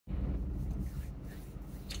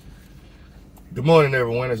Good morning,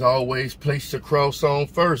 everyone. As always, place your cross on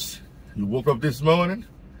first. You woke up this morning,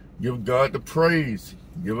 give God the praise,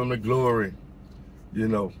 give him the glory. You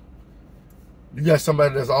know, you got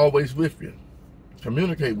somebody that's always with you.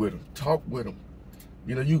 Communicate with them, talk with them.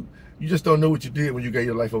 You know, you just don't know what you did when you gave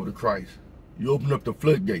your life over to Christ. You open up the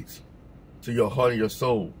floodgates to your heart and your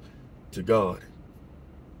soul to God.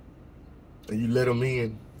 And you let him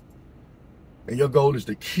in. And your goal is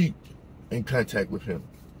to keep in contact with him.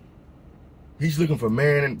 He's looking for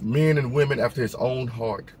men and women after his own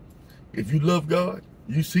heart. If you love God,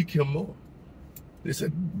 you seek him more. It's a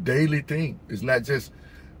daily thing. It's not just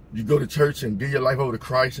you go to church and give your life over to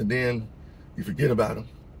Christ and then you forget about him.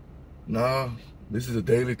 No, this is a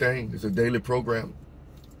daily thing. It's a daily program.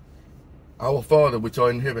 Our Father, which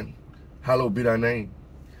art in heaven, hallowed be thy name.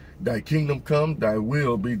 Thy kingdom come, thy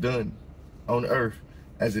will be done on earth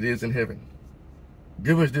as it is in heaven.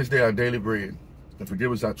 Give us this day our daily bread, and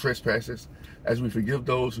forgive us our trespasses, as we forgive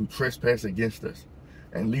those who trespass against us.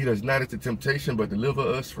 And lead us not into temptation, but deliver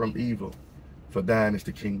us from evil. For thine is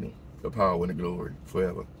the kingdom, the power, and the glory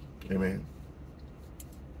forever. Amen.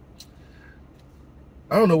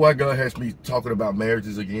 I don't know why God has me talking about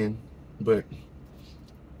marriages again, but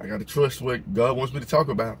I got to trust what God wants me to talk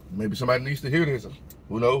about. Maybe somebody needs to hear this.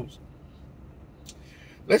 Who knows?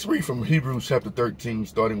 Let's read from Hebrews chapter 13,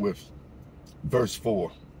 starting with verse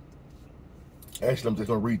 4. Actually, I'm just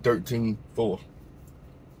going to read 13:4.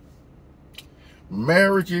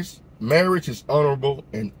 Marriage is honorable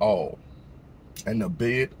in all, and the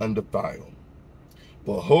bed undefiled.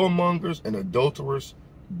 But whoremongers and adulterers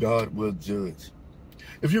God will judge.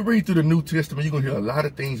 If you read through the New Testament, you're going to hear a lot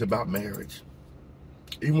of things about marriage.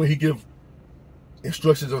 Even when he gives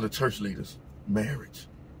instructions on the church leaders, marriage.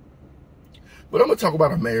 But I'm going to talk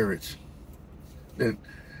about a marriage that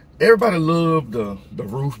everybody loved, the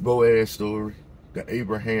Ruth Boaz story, the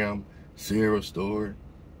Abraham Sarah story.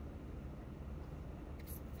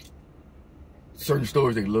 Certain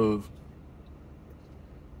stories they love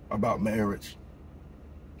about marriage.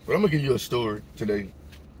 But I'm going to give you a story today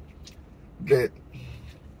that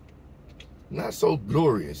not so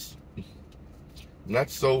glorious, not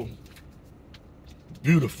so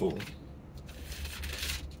beautiful,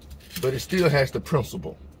 but it still has the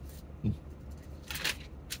principle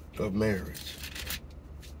of marriage.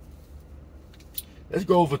 Let's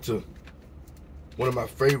go over to one of my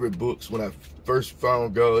favorite books when I first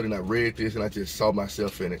found God, and I read this and I just saw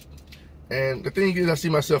myself in it. And the thing is, I see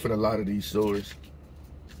myself in a lot of these stories,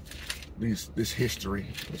 this history,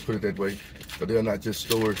 let's put it that way. But they're not just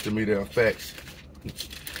stories to me, they are facts.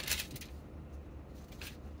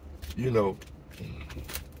 You know,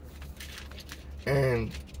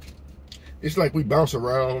 and it's like we bounce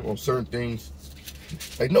around on certain things.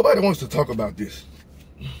 Like, nobody wants to talk about this.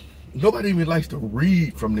 Nobody even likes to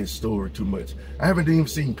read from this story too much. I haven't even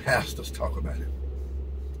seen pastors talk about it.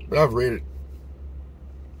 But I've read it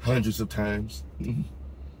hundreds of times in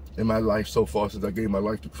my life so far since I gave my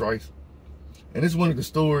life to Christ. And it's one of the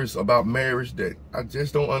stories about marriage that I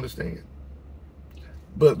just don't understand.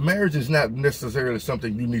 But marriage is not necessarily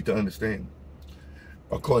something you need to understand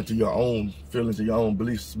according to your own feelings and your own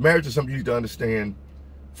beliefs. Marriage is something you need to understand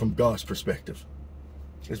from God's perspective.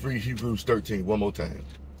 Let's read Hebrews 13 one more time.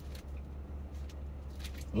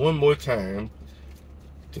 One more time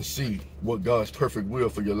to see what God's perfect will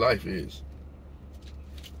for your life is.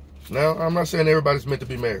 Now, I'm not saying everybody's meant to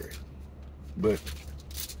be married, but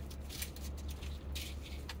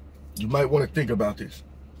you might want to think about this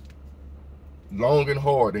long and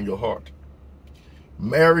hard in your heart.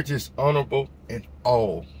 Marriage is honorable in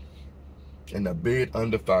all, and the bed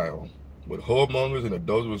undefiled. But whoremongers and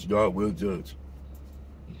adulterers God will judge.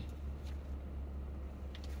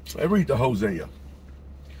 I read the Hosea.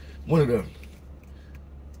 One of the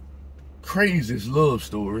craziest love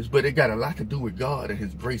stories, but it got a lot to do with God and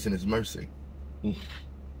his grace and his mercy.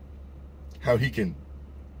 How he can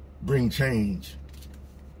bring change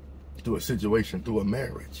to a situation, through a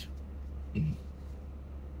marriage.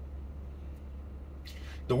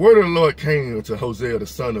 The word of the Lord came unto Hosea the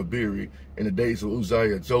son of Beeri in the days of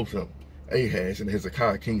Uzziah, Jotham, Ahaz, and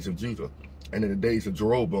Hezekiah, kings of Judah, and in the days of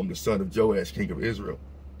Jeroboam the son of Joash, king of Israel.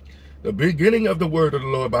 The beginning of the word of the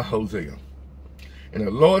Lord by Hosea. And the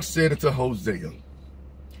Lord said unto Hosea,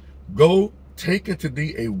 Go, take unto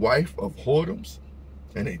thee a wife of whoredoms,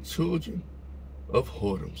 and a children of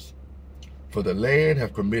whoredoms. For the land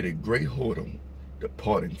hath committed great whoredom,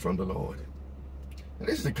 departing from the Lord. And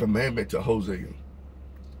this is a commandment to Hosea.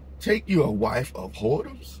 Take you a wife of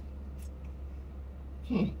whoredoms?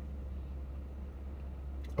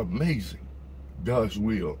 Amazing. God's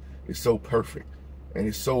will is so perfect. And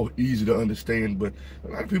it's so easy to understand, but a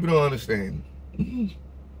lot of people don't understand.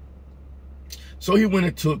 So he went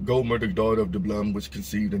and took Gomer, the daughter of Diblaim, which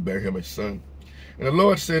conceived and bare him a son. And the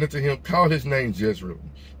Lord said unto him, call his name Jezreel,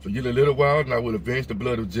 for yet a little while, and I will avenge the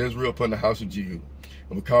blood of Jezreel upon the house of Jehu, and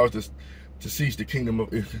will cause this to cease the kingdom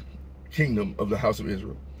of the house of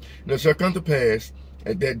Israel. And it shall come to pass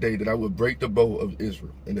at that day that I will break the bow of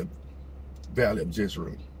Israel in the valley of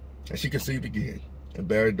Jezreel. And she conceived again, and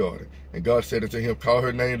bare a daughter. And God said unto him, call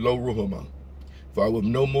her name Lo-Ruhamah, for I will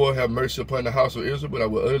no more have mercy upon the house of Israel, but I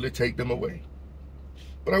will utterly take them away.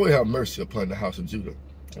 But I will have mercy upon the house of Judah,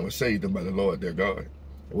 and will save them by the Lord their God.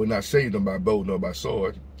 I will not save them by bow, nor by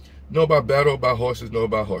sword, nor by battle, by horses, nor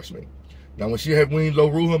by horsemen. Now when she had weaned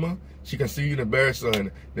Lo-Ruhamah, she conceived and bare a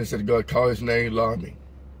son. Then said God, call his name Lahmi,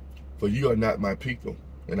 for you are not my people,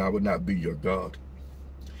 and I will not be your God.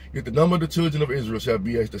 Yet the number of the children of Israel shall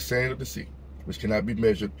be as the sand of the sea, which cannot be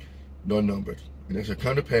measured nor numbered. And it shall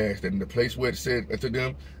come to pass that in the place where it said unto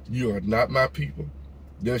them, you are not my people,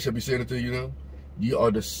 there shall be said unto you, ye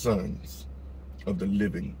are the sons of the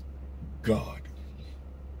living God.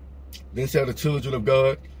 Then shall the children of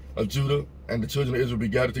God, of Judah, and the children of Israel be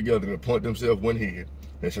gathered together and appoint themselves one head,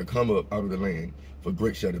 and shall come up out of the land, for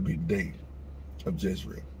great shall it be the day of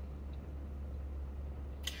Jezreel.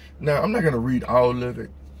 Now, I'm not going to read all of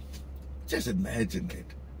it. Just imagine it.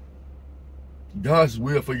 God's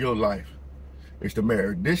will for your life is to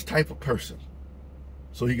marry this type of person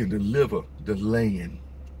so he can deliver the land.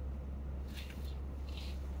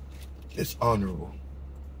 It's honorable.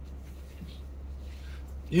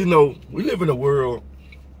 You know, we live in a world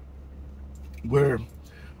where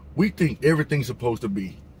we think everything's supposed to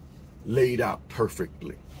be laid out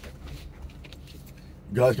perfectly.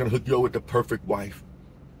 God's going to hook you up with the perfect wife,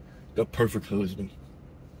 the perfect husband.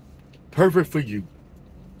 Perfect for you.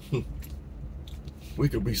 We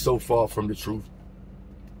could be so far from the truth.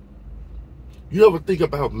 You ever think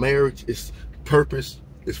about marriage? Its purpose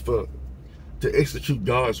is to execute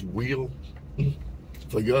God's will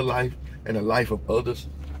for your life and the life of others.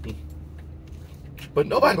 But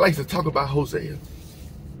nobody likes to talk about Hosea.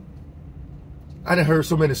 I done heard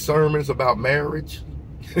so many sermons about marriage.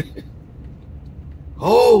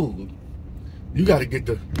 Oh, you got to get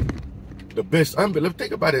the best unbelief.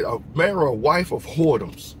 Think about it. Marry a wife of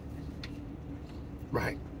whoredoms.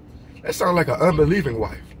 Right. That sounds like an unbelieving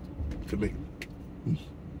wife to me.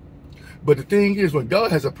 But the thing is, when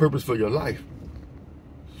God has a purpose for your life,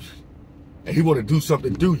 and he want to do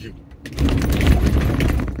something through you,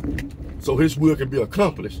 so his will can be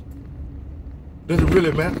accomplished, does it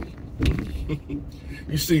really matter?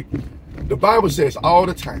 You see, the Bible says all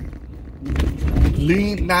the time,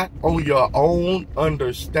 lean not on your own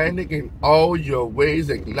understanding, in all your ways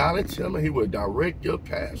acknowledge him, and he will direct your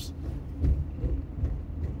paths.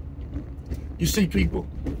 You see, people,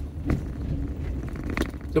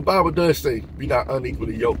 the Bible does say, be not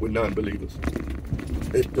unequally yoked with non-believers.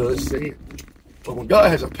 It does say it. But when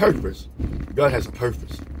God has a purpose, God has a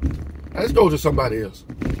purpose. Now let's go to somebody else.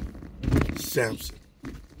 Samson.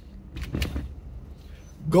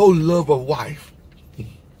 Go love a wife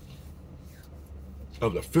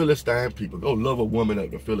of the Philistine people. Go love a woman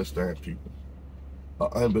of the Philistine people. An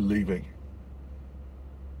unbelieving,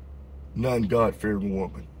 non-God-fearing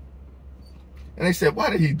woman. And they said, why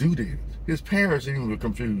did he do this? His parents even were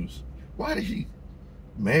confused. Why did he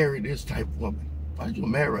marry this type of woman? Why did you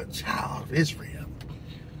marry a child of Israel?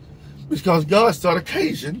 Because God saw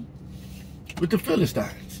occasion with the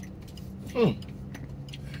Philistines.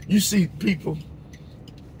 You see, people,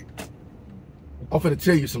 I'm going to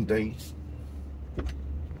tell you some things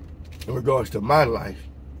in regards to my life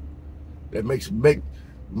that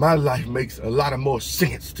my life makes a lot of more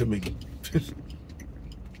sense to me.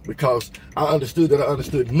 Because I understood that I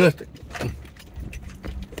understood nothing.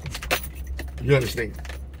 You understand?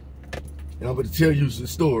 And I'm going to tell you the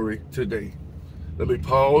story today. Let me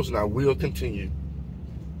pause and I will continue.